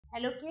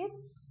Hello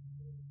kids,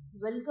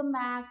 welcome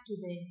back to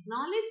the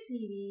Knowledge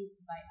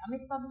series by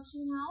Amit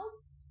Publishing House.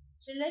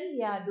 Children,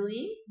 we are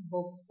doing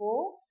book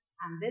 4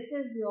 and this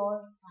is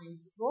your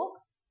science book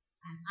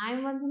and I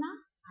am Vandana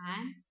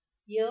and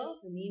here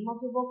the name of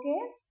the book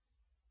is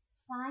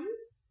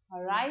Science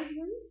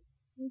Horizon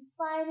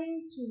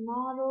Inspiring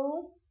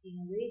Tomorrow's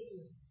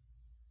Innovators.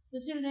 So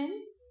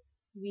children,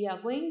 we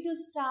are going to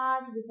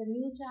start with a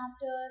new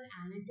chapter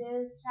and it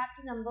is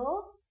chapter number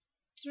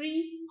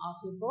 3 of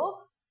your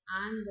book.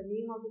 And the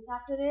name of the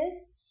chapter is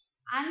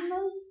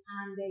Animals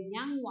and Their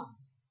Young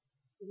Ones.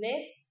 So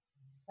let's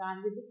start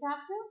with the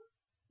chapter.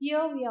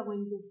 Here we are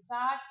going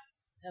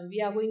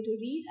to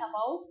read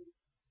about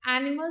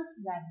animals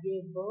that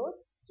gave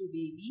birth to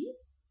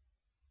babies,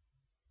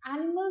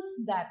 animals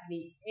that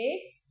lay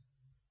eggs,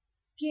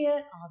 care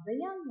of the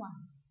young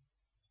ones.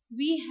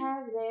 We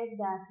have read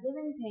that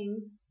living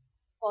things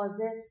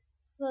possess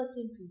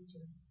certain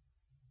features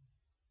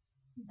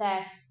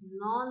that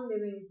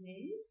non-living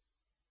things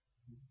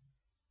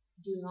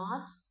do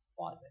not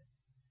possess.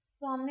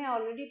 So हमने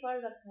already पढ़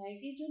रखा है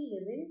कि जो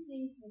living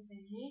things होते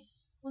हैं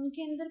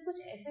उनके अंदर कुछ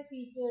ऐसे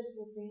फीचर्स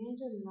होते हैं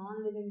जो नॉन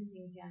लिविंग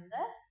थिंग के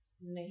अंदर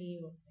नहीं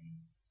होते हैं.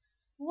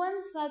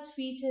 One such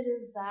feature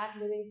is that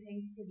living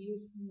things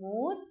produce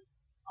more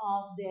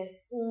of their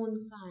own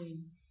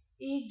kind.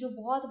 एक जो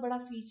बहुत बड़ा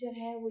फीचर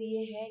है वो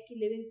ये है कि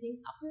लिविंग थिंग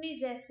अपने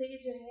जैसे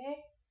जो है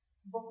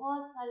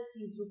बहुत सारी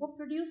चीज़ों को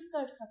प्रोड्यूस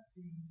कर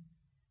सकते हैं.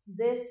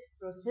 This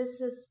process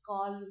is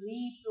called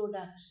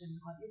reproduction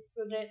और इस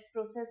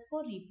प्रोसेस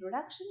को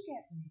reproduction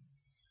कहते हैं.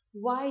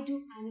 Why do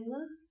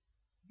animals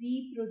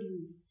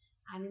reproduce?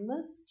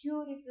 Animals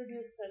क्यों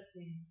reproduce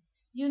करते हैं?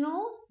 You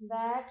know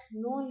that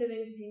no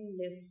living thing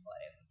lives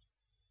forever.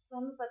 So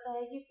हमें पता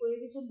है कि कोई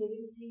भी जो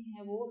living thing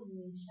है वो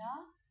हमेशा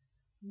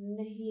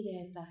नहीं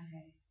रहता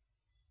है.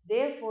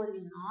 Therefore,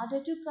 in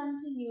order to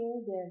continue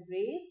their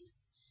race,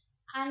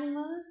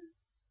 animals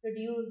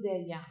produce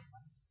their young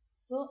ones.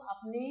 So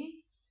अपने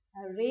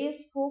रेस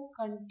को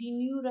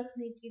कंटिन्यू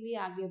रखने के लिए,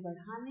 आगे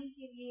बढ़ाने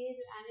के लिए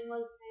जो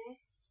एनिमल्स हैं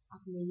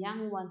अपने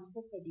यंग वंस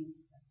को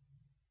प्रोड्यूस करते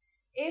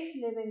हैं. If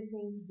living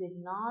things did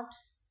not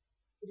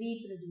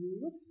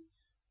reproduce,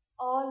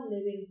 all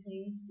living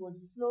things would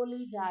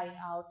slowly die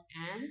out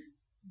and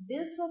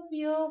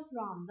disappear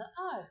from the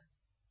earth.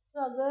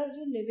 So अगर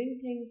जो लिविंग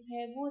थिंग्स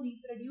है वो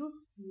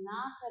रिप्रोड्यूस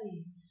ना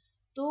करें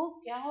तो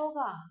क्या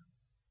होगा?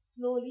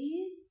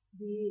 स्लोली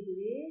धीरे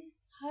धीरे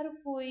हर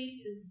कोई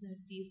इस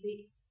धरती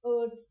से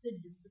अर्थ से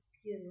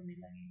डिसअपियर होने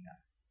लगेगा.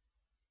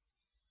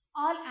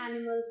 All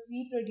animals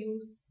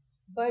reproduce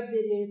but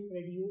they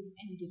reproduce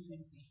in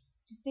different way.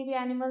 जितने भी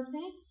एनिमल्स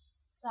हैं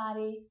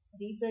सारे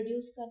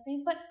रिप्रोड्यूस करते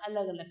हैं पर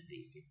अलग अलग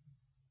तरीके से.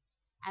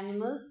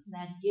 Animals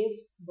that give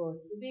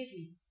birth to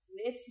baby.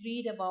 Let's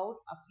read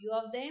about a few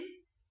of them.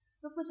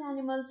 सो कुछ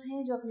एनिमल्स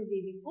हैं जो अपने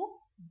बेबी को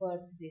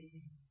बर्थ देते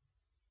हैं.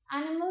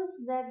 Animals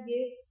that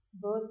give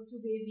birth to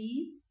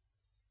babies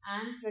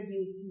and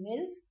produce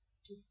milk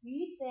to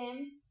feed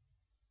them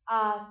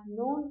are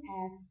known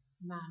as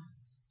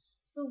mammals.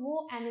 So वो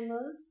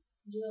animals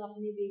जो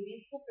अपने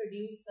बेबीज को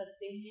प्रोड्यूस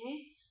करते हैं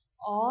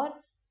और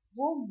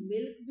वो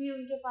मिल्क भी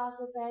उनके पास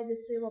होता है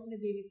जिससे वो अपने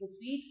बेबी को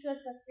फीड कर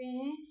सकते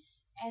हैं,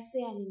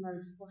 ऐसे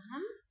एनिमल्स को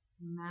हम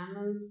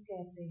मैमल्स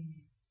कहते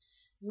हैं.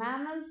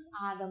 Mammals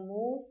are the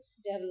most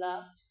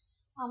developed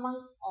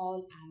among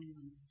all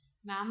animals.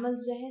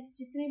 Mammals जो है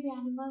जितने भी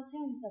एनिमल्स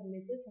हैं उन सब में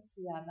से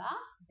सबसे ज़्यादा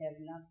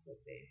डेवलप्ड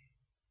होते हैं.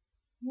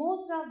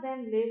 Most of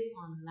them live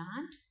on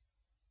land,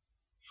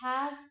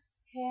 have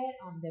hair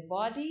on their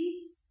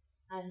bodies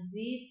and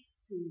breathe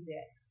through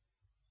their lungs.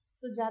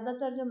 So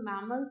ज़्यादातर जो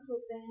mammals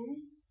होते हैं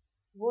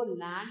वो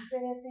लैंड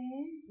पे रहते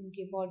हैं,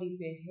 उनके बॉडी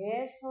पे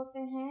हेयर्स होते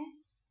हैं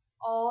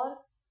और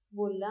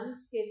वो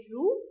लंग्स के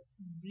थ्रू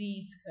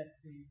ब्रीथ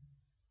करते हैं.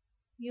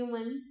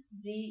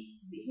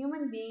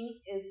 Human being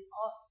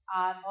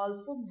are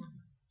also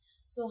mammal.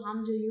 So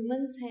हम जो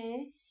humans हैं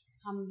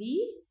हम भी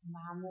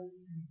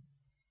mammals हैं.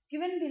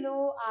 Given below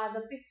are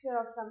the picture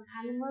of some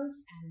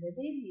animals and their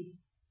babies.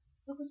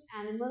 So कुछ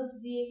एनिमल्स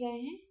दिए गए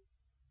हैं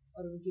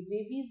और उनके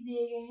बेबीज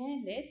दिए गए हैं.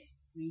 Let's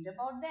read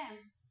about them.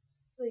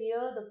 So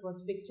here the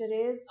first picture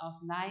is of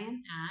lion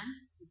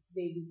and it's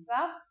baby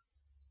कब,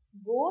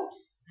 goat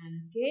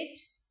and kit,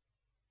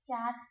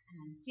 cat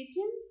and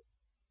kitten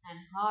and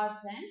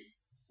horse and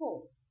four.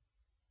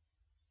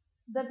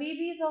 The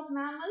babies of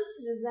mammals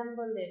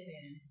resemble their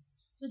parents.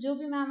 सो जो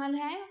भी mammal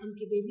है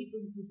उनके baby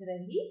उनकी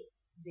तरह ही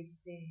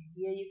दिखते हैं.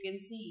 Here you can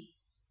sea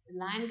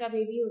lion का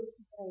बेबी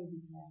उसकी तरह ही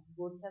दिख रहा है,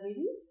 गोट का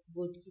बेबी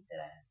गोट की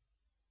तरह है,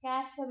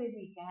 कैट का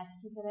बेबी कैट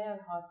की तरह है और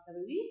हॉर्स का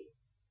बेबी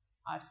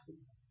हॉर्स की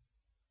तरह.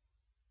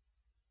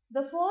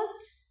 The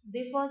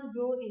first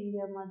grow in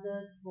their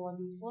mother's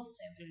body for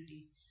several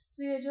days.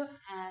 So ये जो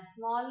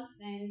स्मॉल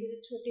इनके जो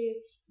छोटे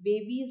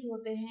बेबीज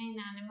होते हैं इन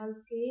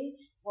एनिमल्स के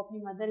वो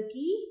अपनी मदर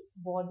की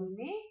बॉडी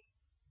में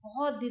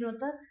बहुत दिनों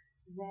तक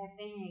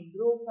रहते हैं,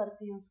 ग्रो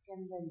करते हैं उसके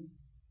अंदर ही.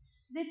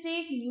 They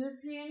take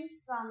nutrients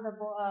from the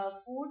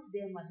food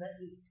their mother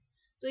eats.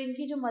 तो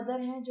इनकी जो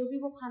मदर हैं जो भी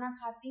वो खाना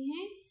खाती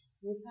हैं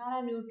वो सारा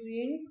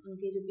न्यूट्रिएंट्स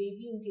उनके जो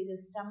बेबी उनके जो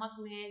स्टमक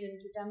में है, जो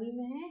उनकी टमी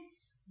में है,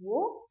 वो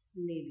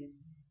ले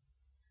लेते हैं।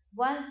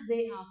 Once they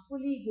are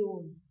fully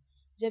grown,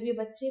 जब ये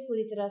बच्चे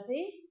पूरी तरह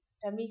से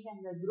टमी के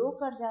अंदर ग्रो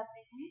कर जाते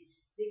हैं,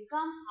 दे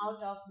come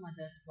out of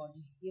mother's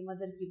body, ये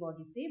मदर की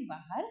बॉडी से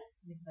बाहर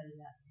निकल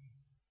जाते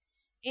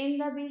हैं। In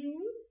the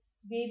beginning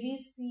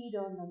babies feed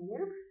on the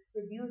milk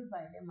produce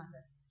by the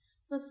mother.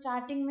 So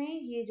starting में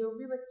ये जो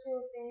भी बच्चे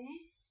होते हैं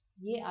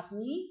ये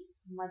अपनी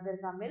मदर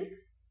का मिल्क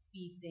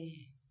पीते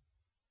हैं।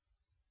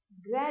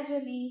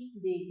 Gradually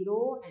they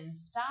grow and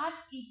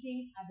start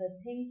eating other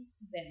things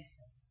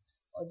themselves,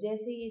 और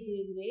जैसे ये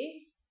धीरे धीरे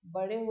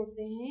बड़े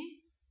होते हैं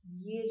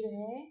ये जो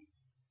है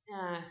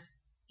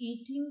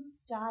ईटिंग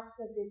स्टार्ट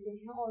कर देते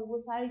हैं और वो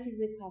सारी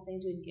चीजें खाते हैं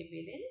जो इनके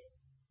पेरेंट्स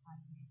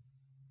खाते हैं।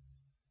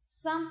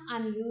 सम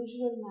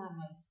unusual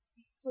mammals,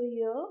 so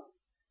here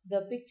the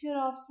picture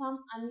of some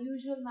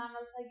unusual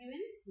mammals are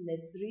given.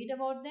 Let's read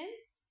about them.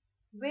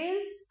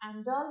 Whales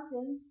and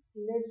dolphins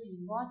live in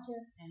water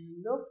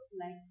and look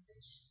like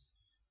fish.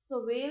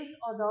 So whales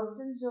और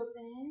dolphins जो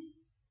होते हैं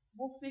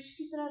वो fish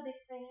की तरह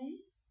दिखते हैं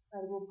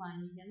पर वो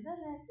पानी के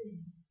अंदर रहते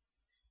हैं।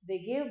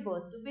 They give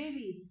birth to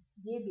babies.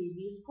 ये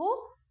babies को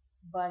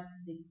birth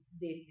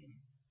देते हैं।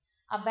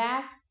 A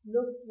bat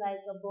looks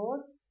like a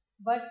bird,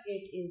 but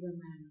it is a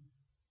mammal.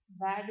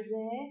 Bat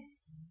जो है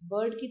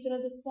बर्ड की तरह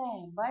दिखता है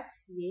बट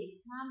ये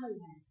मैमल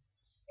है।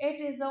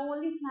 It is the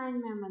only flying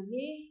mammal,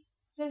 ये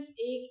सिर्फ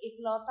एक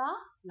इकलौता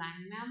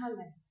फ्लाइंग मैमल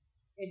है।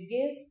 It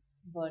gives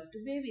birth to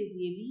babies,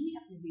 ये भी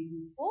अपने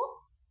बेबीज को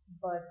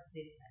बर्थ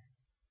देता है।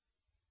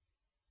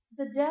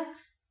 The duck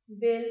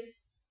billed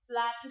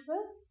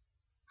platypus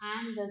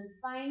and the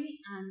spiny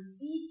and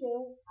eater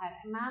are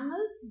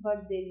mammals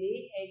but they lay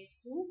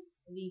eggs to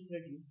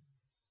reproduce.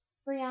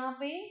 सो यहाँ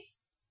पे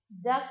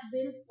डक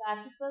बिल्ड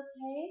प्लैटिपस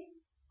है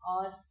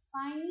और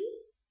स्पाइनी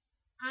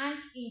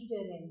एंट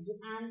ईटर है जो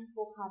एंट्स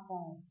को खाता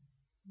है।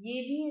 ये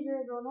भी जो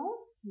है दोनों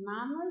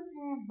मैमल्स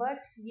हैं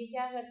बट ये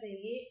क्या करते हैं,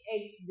 ये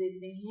एग्स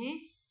देते हैं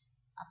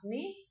अपने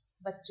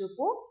बच्चों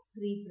को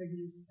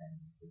रिप्रोड्यूस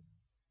करने के लिए।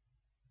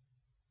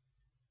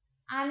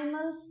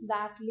 एनिमल्स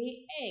दैट ले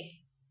egg,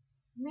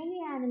 many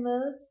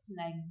animals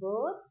like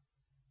birds,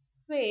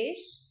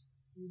 fish,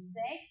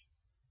 insects,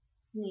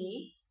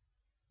 snacks,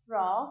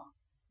 frogs,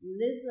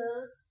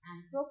 lizards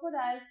and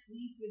crocodiles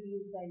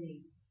reproduce by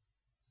laying.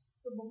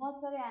 So बहुत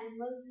सारे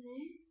एनिमल्स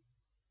हैं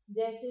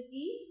जैसे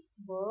कि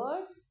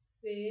birds,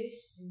 fish,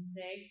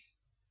 insect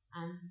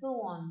and so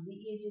on.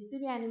 ये जितने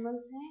भी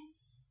एनिमल्स हैं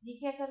ये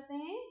क्या करते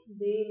हैं,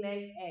 दे ले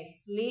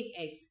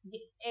एग्स, ये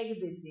एग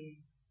देते हैं।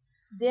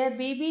 There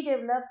baby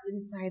develop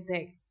inside the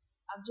egg,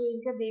 अब जो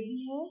इनका बेबी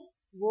है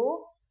वो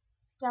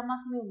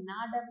स्टमक में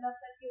ना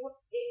डेवलप करके वो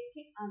एग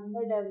के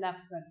अंदर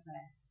डेवलप करता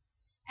है।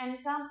 And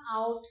come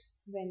out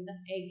when the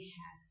egg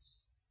hatch,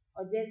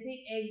 और जैसे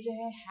एग जो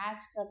है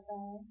हैच करता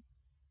है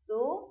तो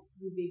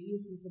ये बेबी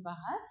उसमें से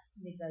बाहर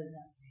निकल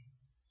जाते हैं।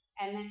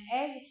 And an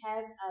egg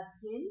has a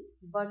thin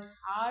but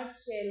hard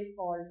shell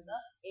called the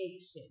egg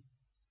shell.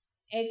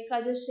 Egg का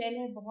जो शेल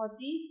है बहुत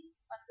ही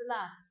पतला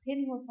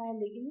थिन होता है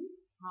लेकिन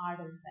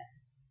हार्ड होता है।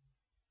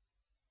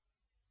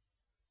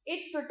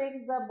 It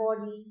protects the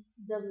body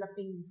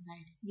developing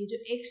inside, ये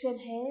जो एग शेल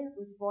है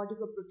उस बॉडी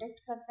को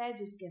प्रोटेक्ट करता है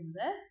जो उसके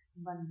अंदर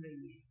बन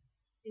रही है।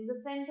 In the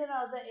center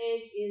of the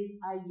egg is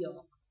a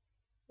yolk.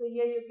 So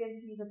here you can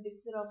see the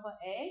picture of a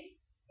egg.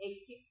 Egg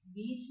के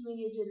बीच में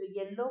ये जो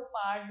yellow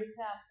part दिख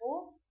रहा है आपको,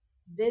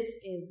 this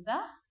is the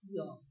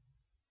yolk.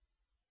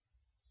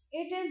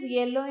 It is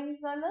yellow in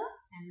color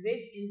and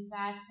rich in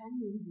fats and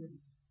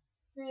minerals.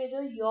 So ये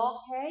जो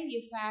yolk है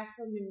ये fats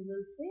और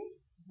minerals से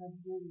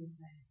भरपूर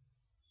होता है।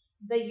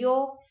 The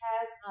yolk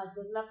has a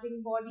developing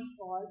body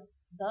called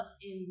the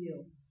embryo.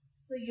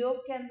 So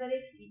yolk के अंदर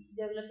एक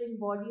developing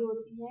body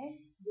होती है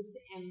जिसे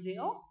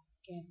एम्ब्रियो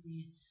कहते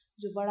हैं,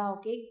 जो बड़ा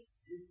होके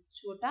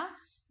छोटा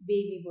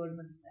बेबी बर्ड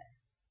बनता है।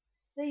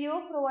 The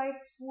yoke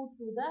provides food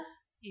to the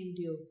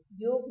embryo,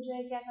 योक जो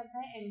है क्या करता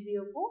है,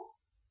 एम्ब्रियो को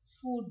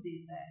फूड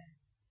देता है।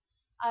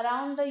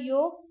 Around the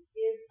yoke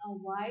is a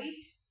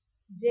white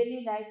jelly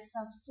like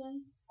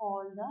substance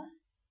called the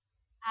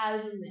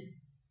albumin.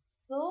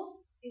 सो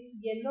इस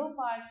येलो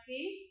पार्ट के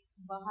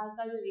बाहर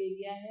का जो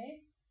एरिया है,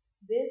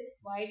 दिस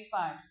वाइट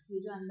पार्ट, ये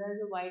जो अंदर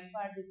जो वाइट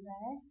पार्ट दिख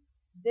रहा है,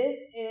 this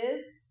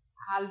is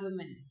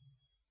albumin.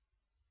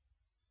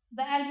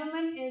 The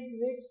albumin is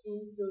rich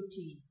in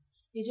protein.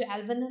 ये जो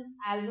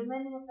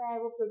albumin होता है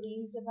वो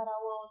प्रोटीन से भरा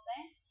हुआ होता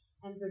है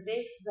and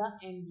protects the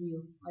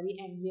embryo, और ये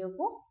embryo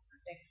को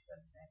protect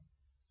करता है।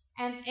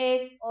 An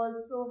egg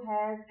also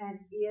has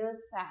an air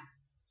sac.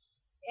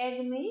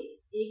 Egg में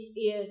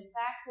एक air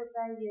sac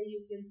होता है, here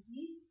you can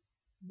see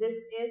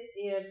this is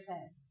air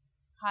sac,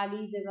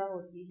 खाली जगह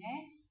होती है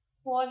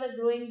for the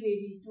growing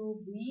baby to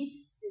breathe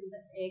till the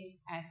egg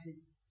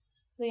hatches.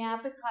 So यहाँ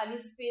पे खाली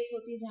स्पेस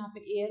होती है जहाँ पे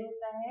एयर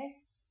होता है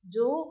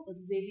जो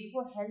उस बेबी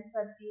को हेल्प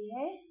करती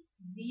है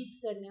ब्रीथ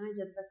करने में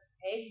जब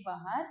तक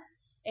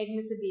एग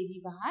में से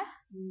बेबी बाहर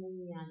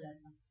नहीं आ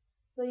जाता।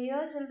 So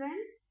here children,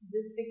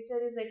 this picture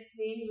is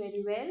explained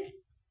very well.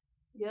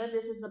 Here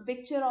this is a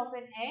picture of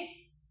an egg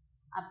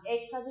अब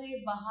एग का जो ये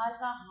बाहर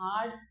का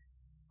हार्ड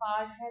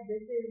पार्ट है,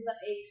 this is the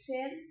egg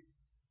shell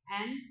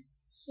and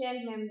shell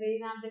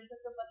membrane, आप देख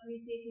सकते हो पतली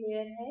सी एक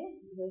लेयर है,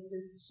 दिस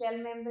इज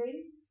शेल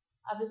मेम्ब्रेन।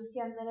 अब इसके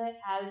अंदर है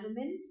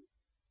albumin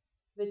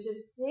which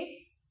is thick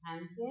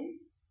and thin,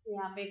 तो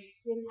यहाँ पे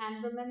थिन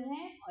एल्बुमिन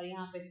है और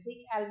यहाँ पे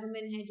थिक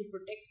एल्बुमिन है जो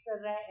प्रोटेक्ट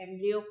कर रहा है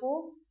एम्ब्रियो को।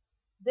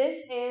 This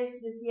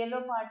yellow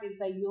part is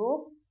the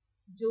योक,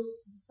 जो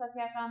जिसका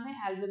क्या काम है,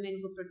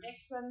 एल्बुमिन को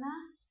प्रोटेक्ट करना।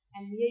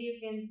 And here you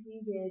can see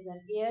there is an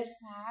air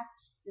sac,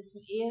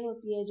 जिसमें एयर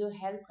होती है जो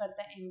हेल्प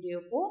करता है एम्ब्रियो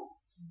को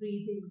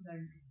ब्रीथिंग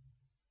करने,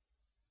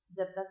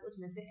 जब तक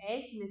उसमें से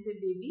एग में से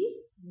बेबी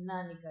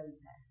ना निकल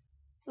जाए।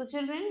 So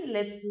children,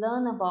 let's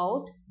learn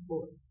about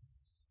birds.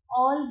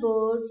 All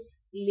birds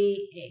lay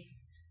eggs.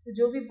 सो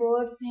जो भी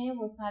बर्ड्स हैं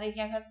वो सारे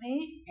क्या करते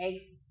हैं,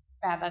 एग्स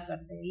पैदा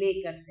करते हैं, ले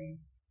करते हैं।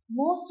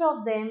 Most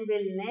of them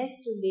will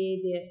nest to lay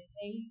their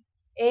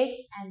eggs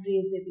and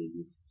raise their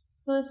babies.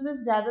 सो इसमें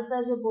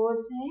ज्यादातर जो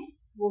बर्ड्स हैं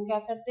वो क्या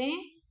करते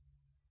हैं,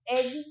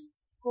 एग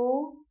को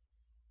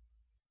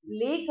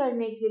ले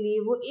करने के लिए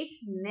वो एक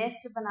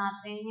नेस्ट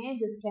बनाते हैं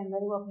जिसके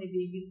अंदर वो अपने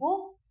बेबी को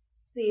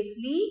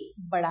सेफली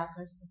बड़ा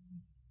कर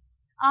सकें।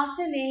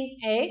 After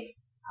laying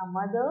eggs, a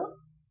mother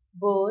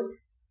bird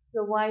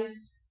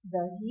provides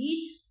the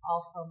heat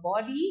of her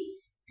body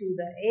to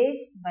the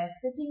eggs by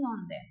sitting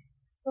on them.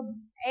 So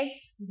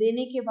eggs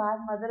देने के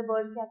बाद मदर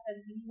बर्ड क्या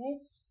करती है,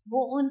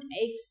 वो उन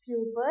एग्स के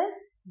ऊपर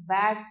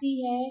बैठती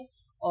है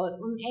और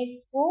उन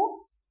एग्स को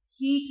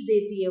हीट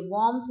देती है,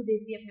 वार्मथ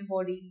देती है अपने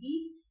बॉडी की,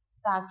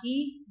 ताकि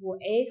वो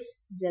एग्स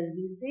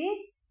जल्दी से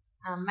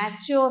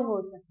मैच्योर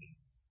हो सके।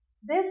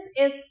 दिस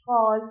इज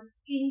कॉल्ड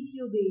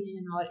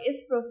इंक्यूबेशन, और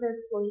इस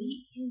प्रोसेस को ही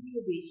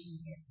इंक्यूबेशन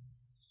कहते हैं।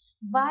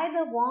 By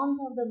the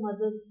warmth of the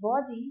mother's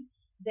body,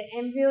 the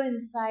embryo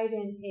inside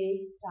an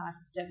egg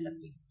starts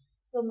developing.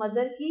 So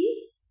mother की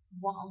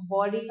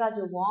बॉडी का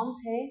जो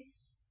warmth है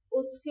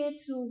उसके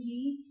थ्रू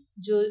ही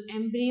जो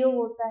एम्ब्रियो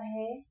होता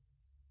है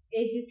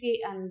एग के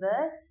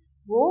अंदर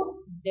वो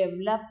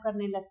डेवलप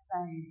करने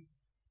लगता है।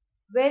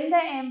 When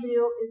the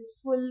embryo is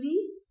fully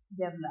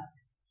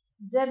developed,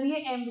 जब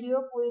ये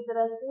एम्ब्रियो पूरी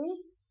तरह से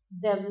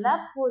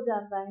डेवलप हो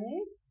जाता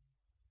है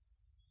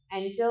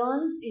and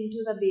turns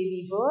into the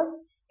baby bird,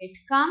 it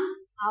comes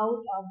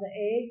out of the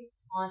egg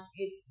on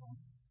its own.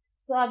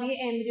 So अब ये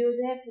एम्ब्रियो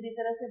जो है पूरी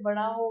तरह से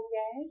बड़ा हो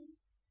गया है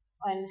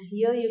and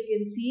here you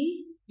can see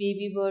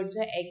baby bird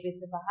जो है एग में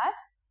से बाहर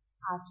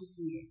आ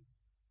चुकी है।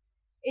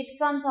 It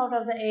comes out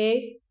of the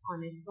egg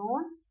on its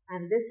own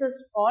and this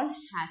is called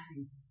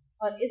hatching,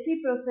 और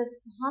इसी प्रोसेस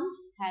को हम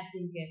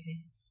hatching कहते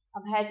हैं।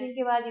 अब hatching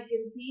के बाद you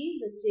can see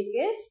the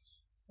chick is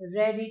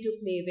ready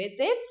to play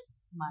with its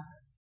mother.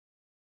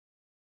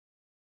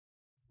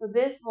 So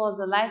this was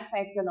the life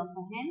cycle of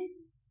a hen.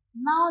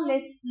 Now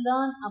let's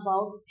learn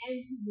about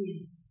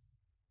amphibians.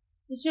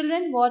 So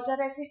children, what are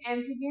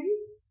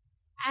amphibians?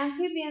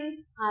 Amphibians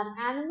are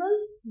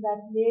animals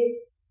that live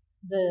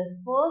the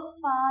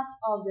first part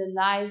of their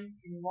lives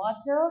in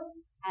water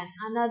and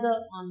another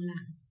on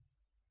land.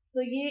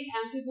 So ये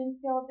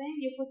amphibians क्या होते हैं,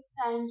 ये कुछ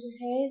time जो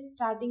है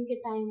starting के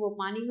time वो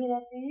पानी में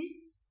रहते हैं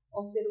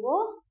और फिर वो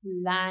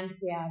लैंड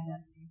पे आ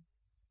जाते हैं।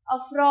 A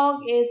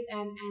frog is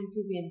an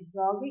amphibian.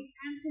 Frog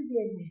एक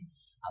amphibian है।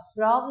 A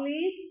frog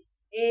lays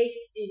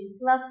eggs in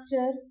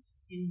cluster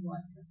in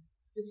water.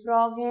 जो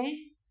frog है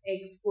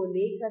eggs को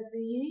lay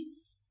करते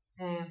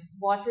हैं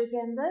water के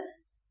अंदर।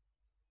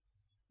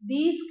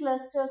 These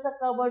clusters are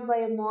covered by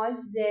a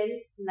moist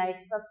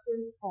gel-like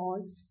substance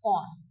called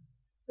spawn.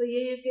 So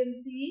here you can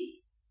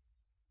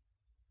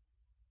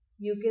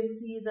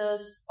see the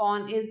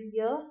spawn is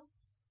here.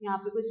 यहाँ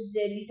पे कुछ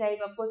jelly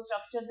type आपको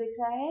structure दिख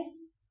रहा है।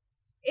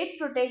 It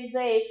protects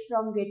the egg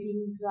from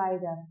getting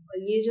dried up. और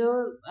ये जो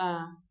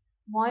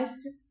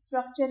moist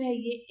structure है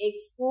ये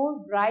eggs को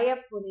dry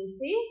up होने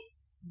से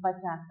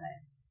बचाता है।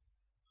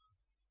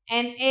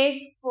 An egg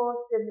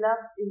first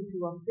develops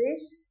into a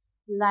fish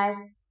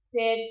like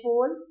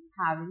tadpole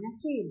having a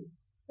tail.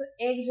 So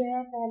egg जो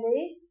है पहले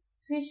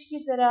fish की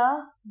तरह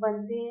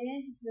बनते हैं,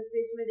 जिसमें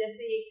fish में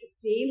जैसे एक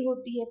tail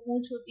होती है,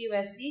 पूंछ होती है,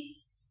 वैसी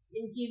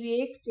इनकी भी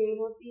एक tail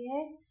होती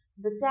है।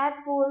 The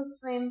tadpole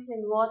swims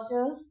in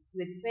water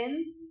with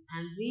fins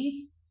and breathe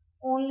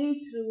only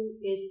through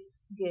its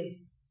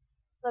gills.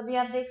 So अभी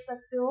आप देख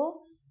सकते हो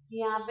कि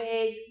यहाँ पे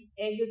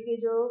एग के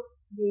जो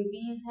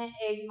बेबीज हैं,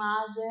 एग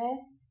मास जो है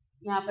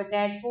यहाँ पे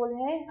टैडपोल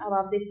है। अब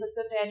आप देख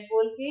सकते हो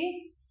टैडपोल के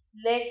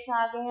लेग्स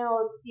आ गए हैं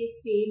और उसकी एक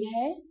टेल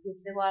है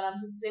जिससे वो आराम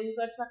से स्विम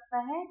कर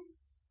सकता है।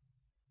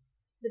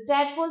 The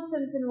tadpole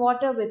swims in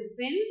water with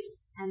fins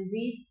and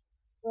breathe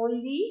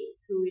only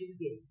through its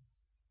gills.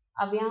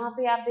 अब यहाँ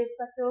पे आप देख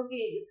सकते हो कि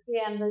इसके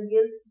अंदर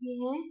गिल्स भी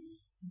हैं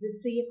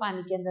जिससे ये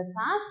पानी के अंदर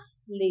सांस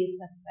ले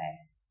सकता है।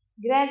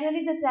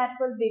 Gradually the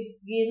tadpole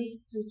begins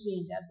to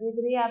change. अब धीरे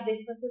धीरे आप देख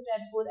सकते हो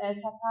tadpole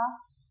ऐसा था,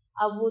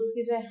 अब वो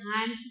उसके जो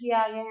हैंड्स भी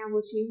आ गए हैं,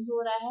 वो चेंज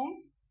हो रहा है।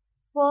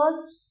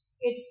 First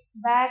its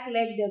back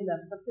leg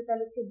develop. सबसे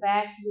पहले इसके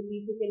बैक जो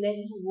पीछे के लेग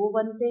हैं वो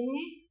बनते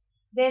हैं।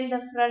 Then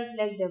the front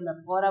leg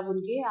develop, और अब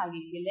उनके आगे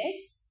के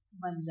लेग्स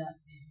बन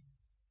जाते हैं।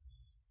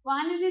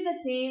 Finally the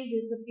tail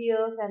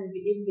disappears and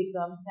it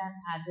becomes an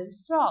adult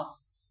frog.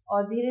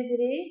 और धीरे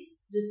धीरे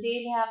जो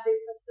टेल है आप देख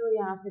सकते हो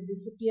यहाँ से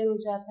डिसअपियर हो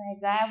जाता है,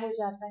 गायब हो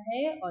जाता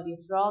है और ये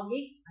फ्रॉग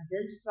एक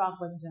अडल्ट फ्रॉग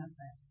बन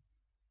जाता है.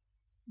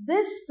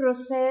 This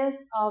process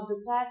of the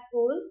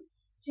tadpole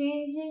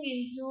changing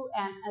into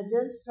an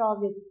adult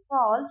frog is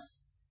called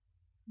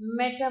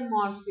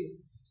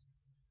metamorphosis.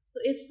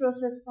 So इस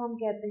process को हम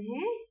कहते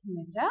हैं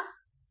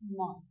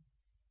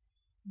metamorphosis.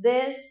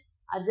 This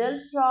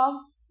adult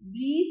frog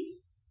breathes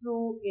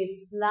through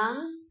its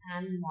lungs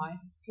and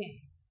moist skin.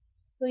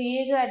 So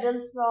ये जो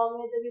adult frog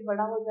है जब ये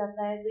बड़ा हो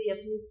जाता है तो ये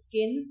अपनी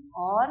skin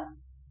और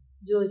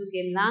जो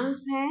इसके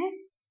lungs हैं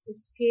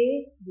उसके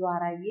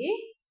द्वारा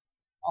ये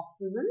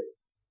ऑक्सीजन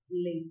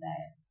लेता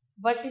है.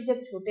 बट जब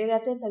छोटे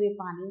रहते हैं तभी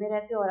पानी में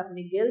रहते हैं और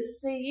अपने गिल्स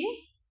से ये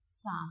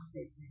सांस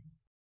लेते हैं.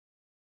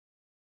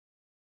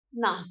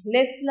 Now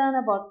let's learn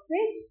about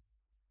fish.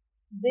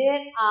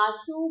 There are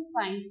two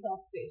kinds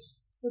of fish.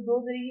 So दो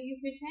तरीके की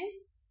फिश हैं.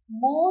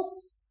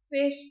 Most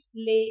fish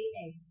lay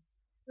eggs.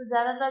 So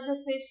ज्यादातर जो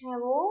फिश है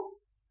वो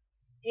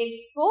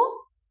एग्स को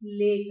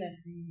ले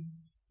करते हैं.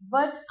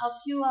 But a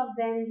few of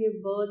them give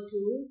birth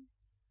to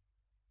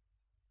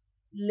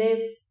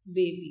live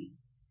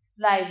babies.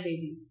 Live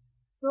babies.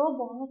 सो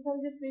बहुत सारे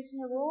जो फिश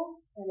है वो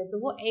पहले तो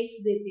वो एग्स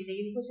देती है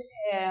लेकिन कुछ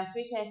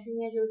फिश ऐसी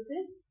हैं जो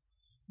सिर्फ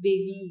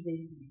बेबीज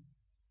देती हैं.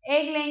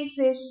 एग लेइंग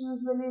फिश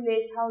यूजुअली ले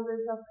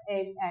thousands of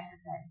egg at a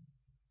time.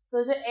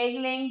 सो जो एग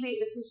लेइंग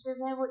फिशेस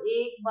हैं वो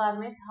एक बार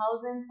में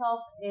थाउजेंड्स ऑफ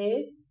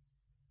एग्स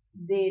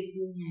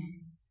देती हैं.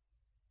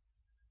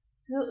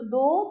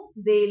 दो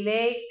दे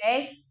lay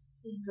eggs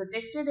in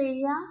protected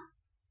area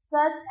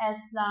such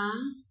as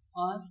plants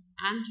और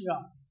एंड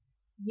रॉक्स.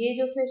 ये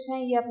जो फिश हैं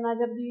ये अपना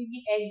जब भी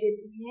एग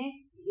देती हैं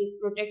एक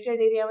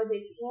प्रोटेक्टेड एरिया में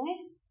देती है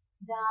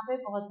जहाँ पे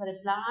बहुत सारे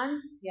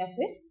प्लांट्स या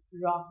फिर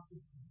रॉक्स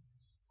होते हैं.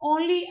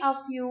 Only a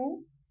few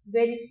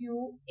very few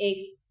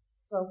eggs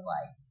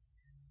survive.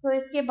 सो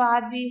इसके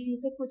बाद भी इसमें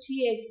से कुछ ही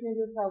एग्स हैं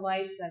जो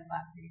सर्वाइव कर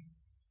पाते हैं.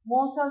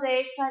 Most of the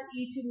eggs are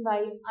eaten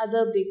by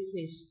other big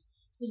fish.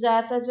 सो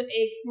ज़्यादातर जो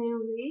एग्स हैं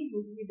उन्हें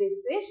दूसरी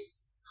बिग फिश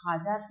खा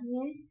जाती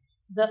हैं.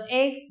 The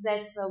eggs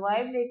that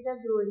survive letter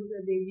grow into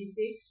a baby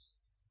fish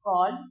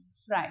called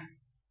fry.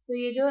 सो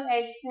ये जो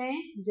एग्स हैं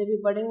जब ये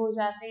बड़े हो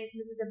जाते हैं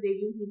इसमें से जब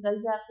बेबीज निकल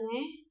जाते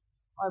हैं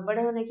और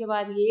बड़े होने के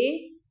बाद ये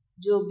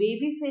जो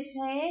बेबी फिश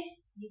है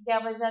ये क्या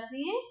बन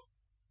जाती हैं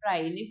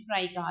फ्राई. इन्हें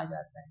फ्राई कहा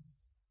जाता है.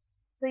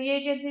 सो ये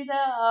can see the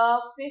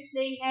fish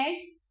laying egg.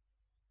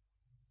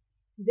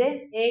 Then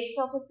eggs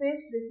of a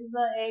fish. This is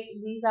the egg.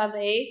 These are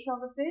the eggs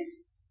of a fish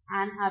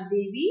and a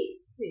baby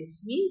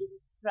fish means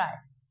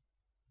fry.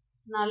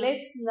 Now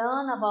let's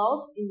learn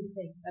about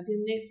insects. अभी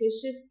हमने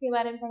fishes के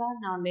बारे में पढ़ा.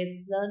 Now let's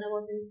learn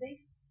about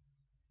insects.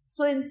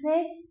 So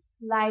insects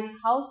like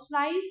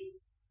houseflies,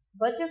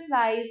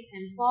 butterflies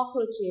and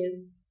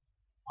cockroaches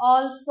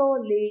also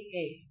lay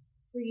eggs.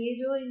 So ये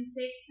जो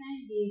insects हैं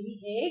ये भी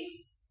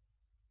eggs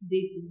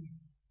देती हैं.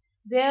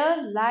 Their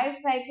life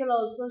cycle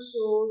also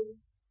shows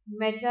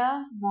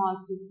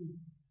metamorphosis.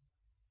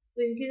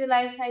 So इनकी जो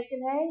life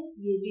cycle है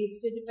ये भी इस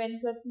पे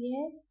depend करती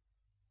है.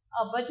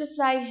 A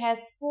butterfly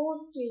has 4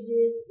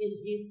 stages in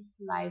its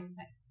life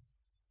cycle.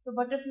 So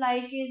butterfly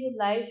के जो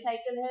life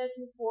cycle है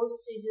उसमें 4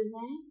 stages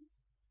हैं.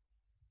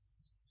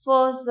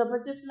 First, the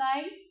butterfly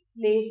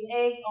lays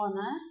egg on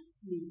a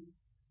leaf.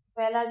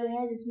 पहला जो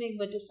है जिसमें एक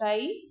butterfly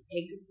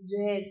egg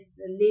जो है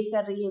lay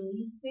कर रही है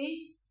leaf पे.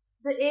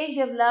 The egg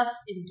develops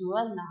into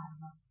a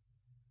larva.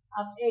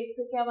 अब egg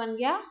से क्या बन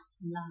गया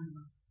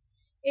larva.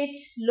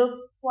 It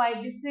looks quite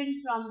different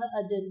from the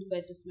adult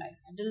butterfly.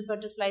 Adult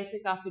butterfly से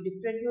काफी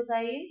different होता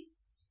है ये.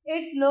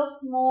 It looks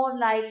more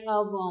like a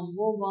worm.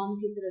 वो worm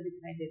की तरह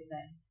दिखाई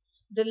देता है.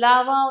 The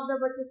larva of the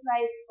butterfly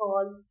is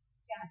called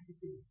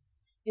caterpillar.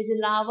 ये जो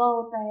larva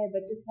होता है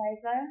butterfly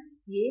का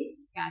ये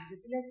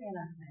caterpillar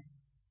कहलाता है.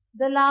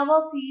 The larva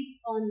feeds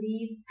on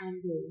leaves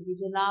and grow. ये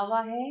जो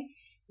larva है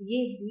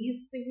ये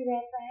leaves पे ही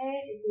रहता है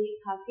उसे ही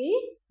खा के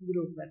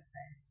grow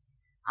करता है.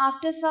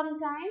 After some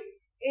time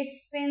it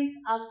spins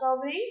a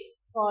covering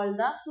called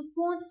the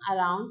cocoon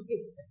around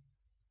itself.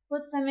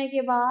 कुछ समय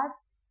के बाद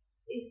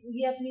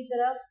ये अपनी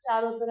तरफ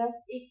चारों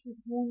तरफ एक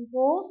cocoon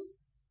को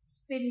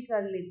spin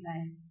कर लेता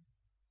है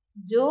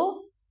जो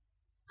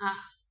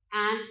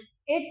and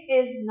it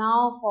is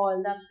now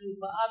called the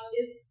pupa. अब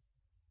इस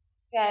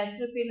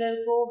caterpillar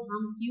को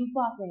हम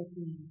pupa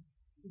कहते हैं.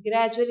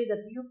 Gradually the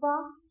pupa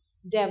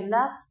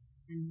develops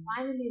and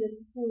finally the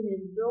cocoon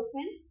is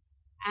broken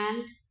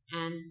and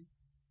an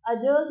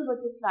adult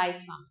butterfly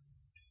comes.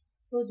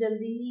 So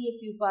जल्दी ही ये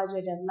प्यूपा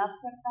जो डेवलप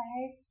करता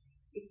है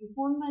एक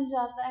कोकून बन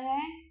जाता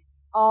है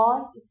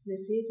और इसमें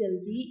से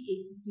जल्दी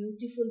एक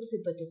ब्यूटीफुल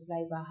सी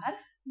बटरफ्लाई बाहर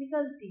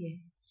निकलती है.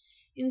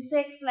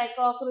 Insects like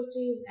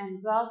cockroaches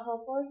and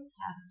grasshoppers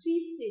have 3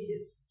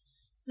 stages.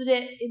 So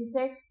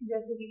insects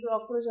जैसे कि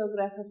cockroach और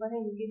grasshopper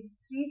है इनके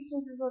 3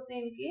 stages होते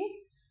हैं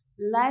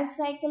इनके लाइफ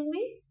साइकिल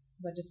में.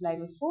 बटरफ्लाई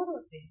में 4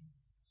 होते हैं.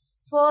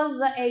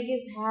 First the egg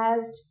is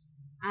hatched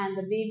and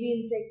the baby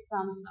insect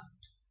comes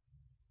out.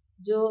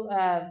 जो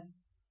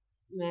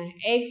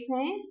एग्स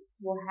हैं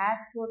वो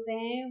हैच होते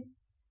हैं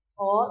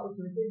और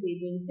उसमें से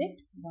बेबी इंसेक्ट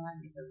बाहर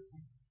निकलते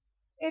हैं.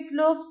 It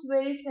looks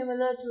very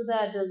similar to the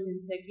adult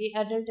insect. ये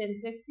adult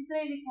insect की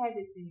तरह दिखाई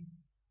देते हैं.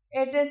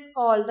 It is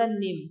called the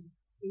nymph.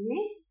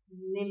 इन्हें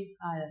nymph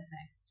कहा जाता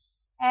है.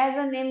 As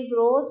a nymph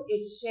grows,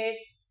 it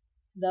sheds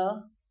the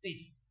spin.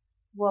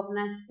 वो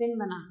अपना spin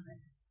बनाता है.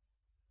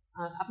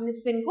 अपने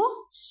spin को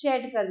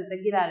shed कर देता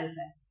है, गिरा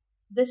देता है.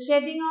 The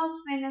shedding of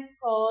spin is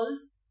called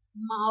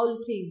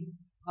molting,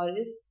 और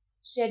इस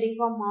shedding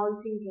को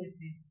molting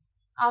कहते हैं.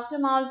 After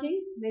molting,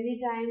 many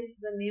times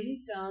the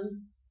nymph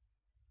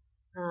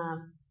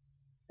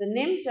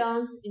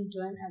turns into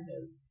an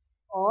adult.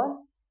 और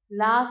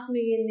लास्ट में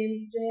ये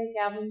nymph जो है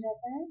क्या बन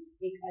जाता है,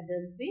 एक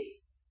adult में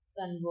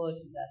convert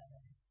हो जाता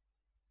है.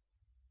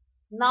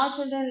 Now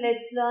children,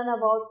 let's learn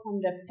about some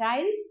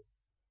reptiles.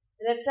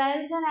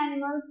 Reptiles are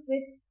animals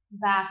with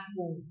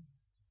backbones.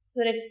 So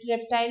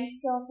reptiles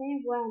क्या होते हैं,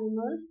 वो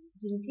animals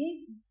जिनके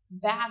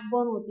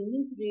backbone होती है,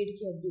 means रीढ़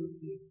की हड्डी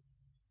होती है.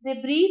 They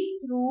breathe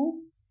through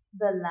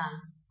the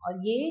lungs, और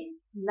ये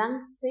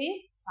lungs से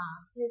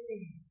सांस लेते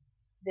हैं.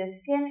 Their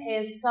skin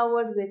is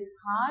covered with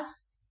hard,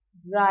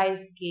 dry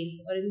scales,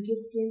 और इनकी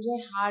skin जो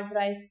है hard,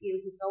 dry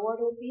scales से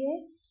covered होती है.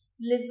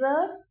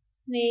 Lizards,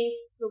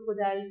 snakes,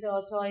 crocodile,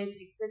 tortoise,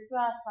 etc.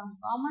 are some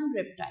common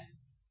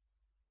reptiles.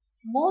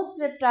 Most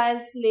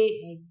reptiles lay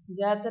eggs.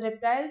 ज़्यादातर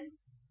reptiles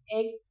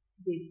egg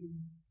देती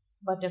हैं.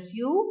 But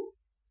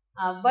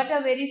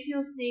a very few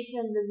snakes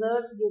and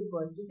lizards give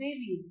birth to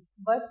babies.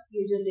 But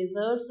ये जो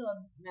lizards और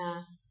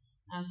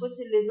कुछ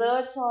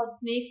lizards और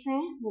snakes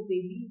हैं, वो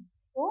babies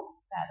को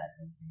पैदा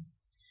करते हैं.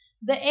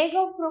 The egg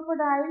of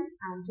crocodile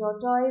and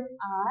tortoise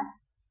are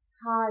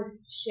hard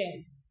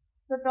shell.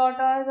 So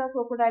tortoise और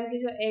crocodile के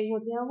जो egg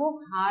होते हैं वो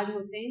hard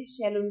होते हैं,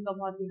 shell उनका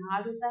बहुत ही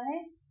hard होता है.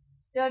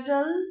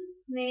 Turtle,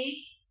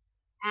 snakes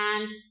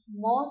and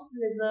most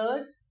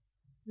lizards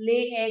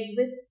lay egg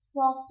with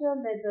softer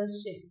leather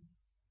shells.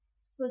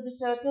 So जो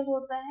turtle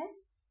होता है,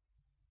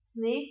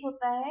 snake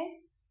होता है,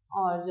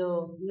 और जो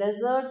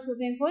lizards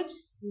होते हैं कुछ,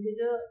 उनके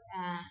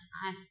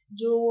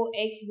जो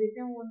eggs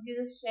देते हैं उनके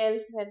जो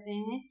shells रहते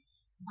हैं,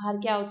 बाहर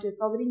की outer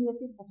covering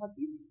रहती है, बहुत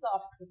ही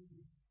soft होती है.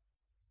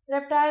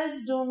 Reptiles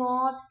do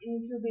not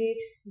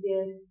incubate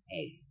their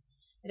eggs.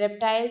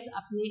 Reptiles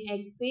अपने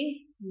egg पे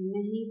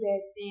नहीं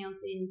बैठते हैं,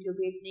 उसे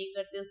incubate नहीं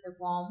करते, उसे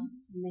warm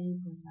नहीं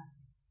पहुंचाते.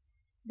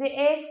 The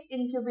eggs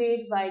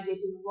incubate by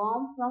getting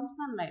warm from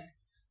sunlight.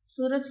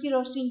 सूरज की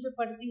रोशनी पे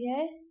पड़ती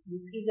है,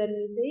 जिसकी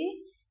गर्मी से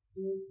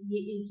ये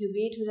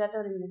incubate हो जाता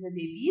है और इनमें से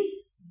babies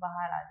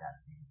बाहर आ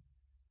जाते हैं.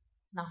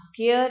 Now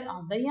care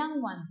of the young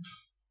ones.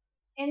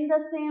 In the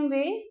same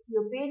way,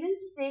 your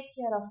parents take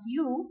care of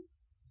you.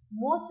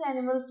 Most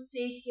animals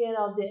take care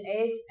of their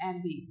eggs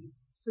and babies.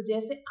 So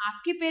जैसे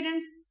आपके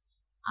parents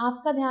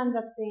आपका ध्यान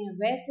रखते हैं,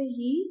 वैसे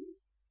ही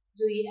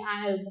जो ये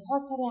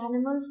बहुत सारे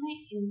animals हैं,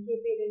 इनके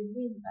parents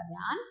भी इनका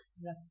ध्यान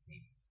रखते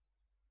हैं.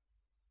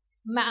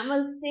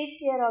 Mammals take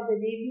care of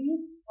their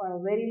babies for a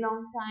very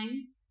long time.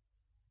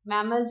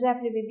 Mammals जो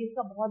अपने babies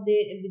का बहुत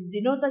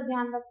दिनों तक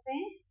ध्यान रखते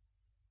हैं.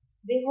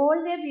 They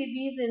hold their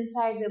babies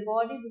inside their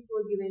body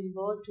before giving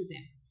birth to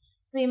them.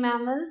 So ये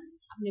mammals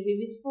अपने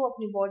babies को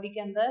अपनी body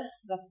के अंदर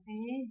रखते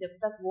हैं जब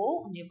तक वो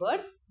उन्हें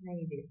birth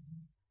नहीं देते.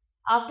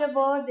 After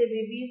birth, their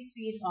babies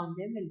feed on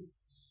their milk.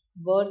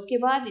 Birth के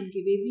बाद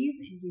इनके babies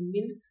इनकी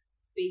milk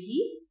पे ही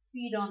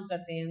feed on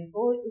करते हैं,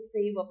 उनको उससे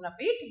ही वो अपना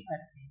पेट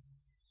भरते हैं.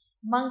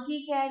 Monkey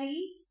carry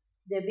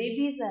their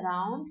babies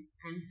around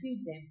and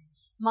feed them.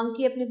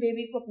 Monkey अपने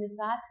baby को अपने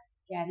साथ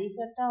carry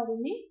करता है और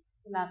उन्हें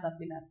खिलाता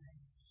पिलाता है.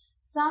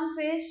 Some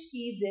fish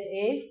keep their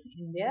eggs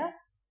in their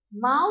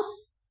mouth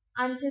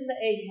until the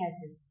egg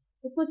hatches.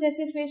 So कुछ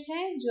ऐसे fish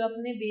हैं जो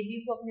अपने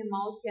baby को अपने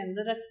mouth के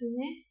अंदर रखती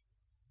हैं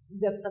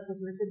जब तक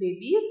उसमें से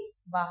babies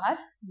बाहर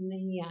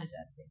नहीं आ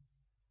जाते.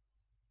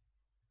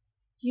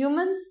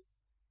 Humans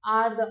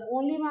are the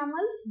only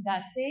mammals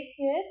that take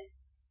care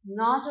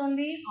not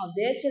only of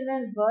their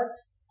children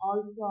but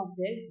also of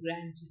their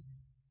grandchildren.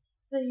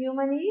 So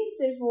human ही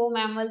सिर्फ वो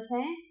mammals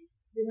हैं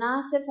जो ना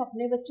सिर्फ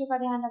अपने बच्चों का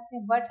ध्यान रखते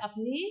हैं बट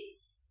अपने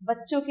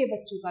बच्चों के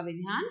बच्चों का भी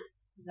ध्यान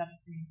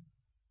रखते हैं.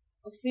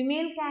 A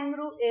female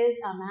kangaroo is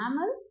a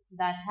mammal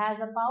that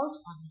has a pouch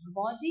on her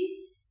body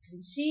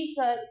and she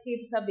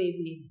keeps a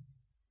baby.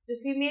 जो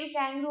फीमेल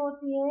कैंगरू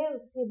होती है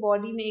उसके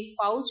बॉडी में एक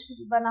पाउच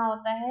बना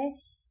होता है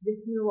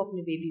जिसमें वो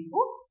अपने बेबी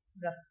को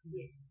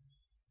रखती है.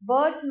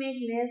 Birds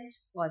make nest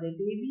for their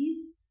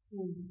babies.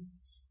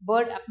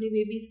 Bird अपने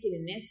बेबीज के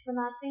लिए नेस्ट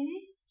बनाते हैं.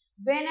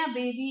 When a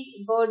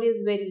bird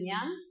is very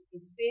young,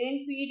 its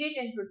parents feed it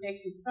and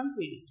protect it from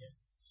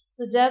predators.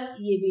 So जब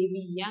ये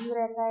बेबी यंग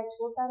रहता है,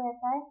 छोटा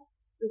रहता है,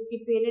 तो उसके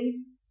पेरेंट्स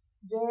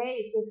जो है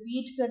इसे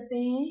फीड करते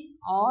हैं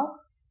और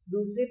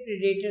दूसरे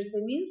प्रेडेटर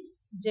से मीन्स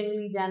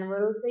जंगली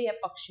जानवरों से या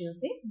पक्षियों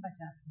से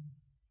बचाते हैं.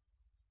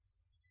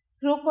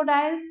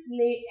 Crocodiles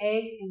lay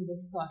egg in the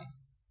soil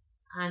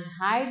and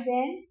hide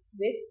them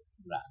with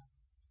grass.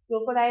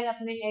 Crocodile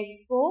अपने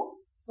eggs को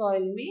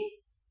soil में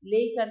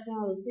lay करते हैं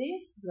और उसे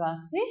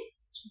grass से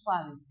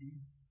छुपा देते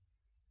हैं.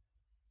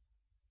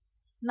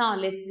 Now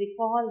let's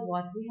recall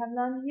what we have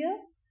learned here.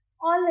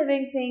 All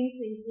living things,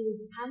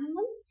 including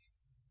animals,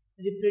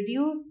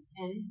 reproduce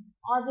in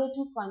order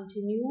to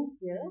continue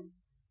their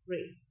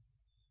race.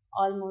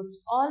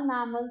 Almost all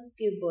mammals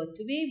give birth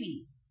to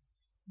babies.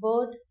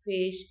 Bird,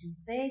 fish,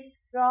 insect,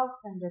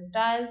 frogs and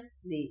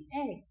reptiles lay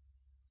eggs.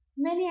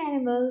 Many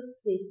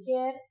animals take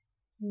care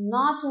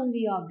not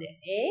only of their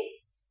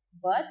eggs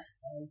but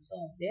also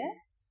of their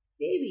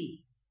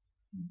babies.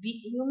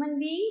 Human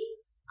beings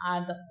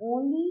are the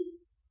only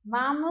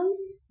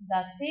mammals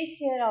that take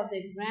care of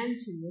their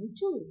grandchildren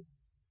too.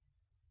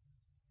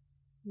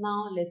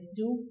 Now let's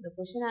do the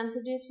question answer,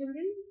 dear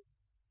children.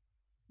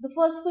 The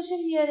first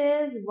question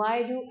here is,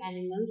 why do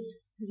animals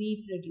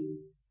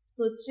reproduce?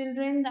 So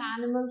children, the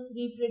animals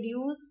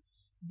reproduce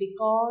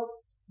because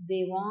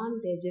they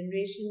want their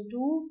generation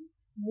to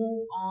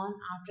move on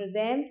after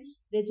them.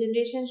 Their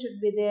generation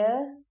should be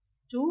there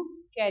to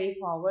carry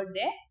forward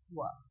their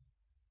work.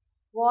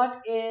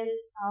 What is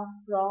a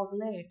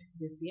froglet?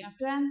 This you have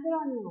to answer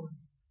on your own.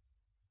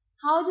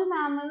 How do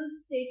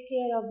mammals take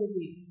care of the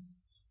babies?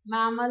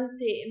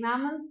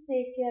 Mammals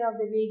take care of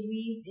the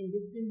babies in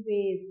different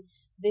ways.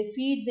 They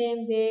feed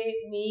them, they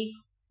make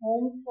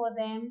homes for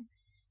them,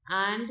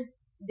 and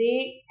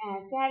they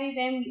carry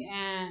them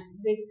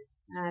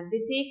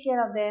they take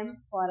care of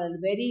them for a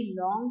very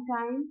long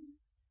time.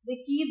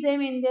 They keep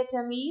them in their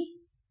tummies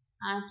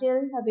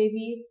until the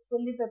baby is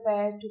fully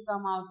prepared to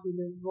come out to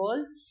this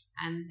world,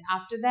 and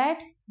after that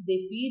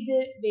they feed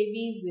the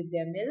babies with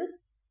their milk,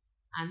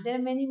 and there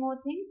are many more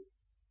things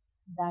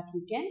that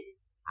we can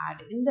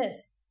add in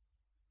this.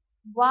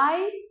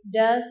 Why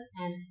does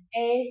an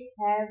egg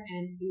have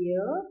an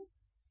ear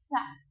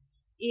sac?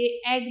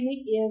 Egg में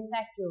ear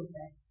sac क्या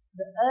होता है?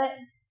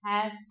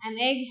 An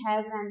egg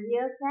has an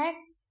ear sac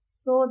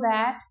so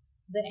that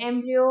the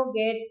embryo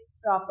gets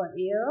proper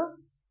air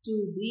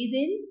to breathe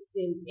in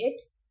till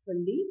it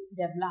fully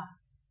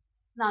develops.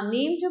 Now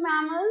name two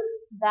mammals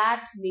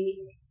that lay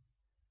eggs.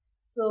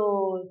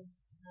 So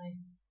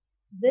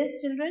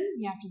this, children,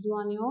 you have to do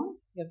on your own.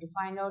 You have to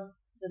find out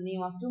the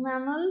name of two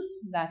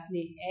mammals that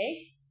lay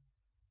eggs.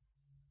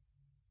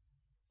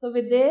 So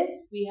with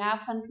this, we have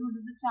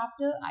concluded the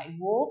chapter. I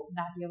hope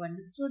that you have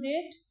understood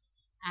it.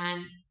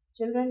 And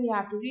children, you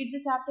have to read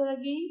the chapter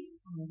again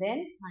and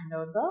then find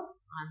out the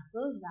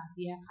answers that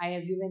I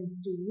have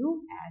given to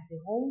you as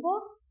a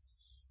homework.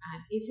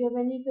 And if you have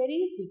any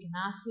queries, you can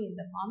ask me in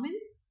the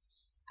comments.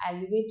 I'll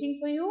be waiting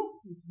for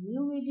you with a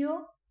new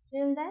video.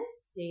 Till then,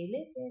 stay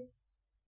elated.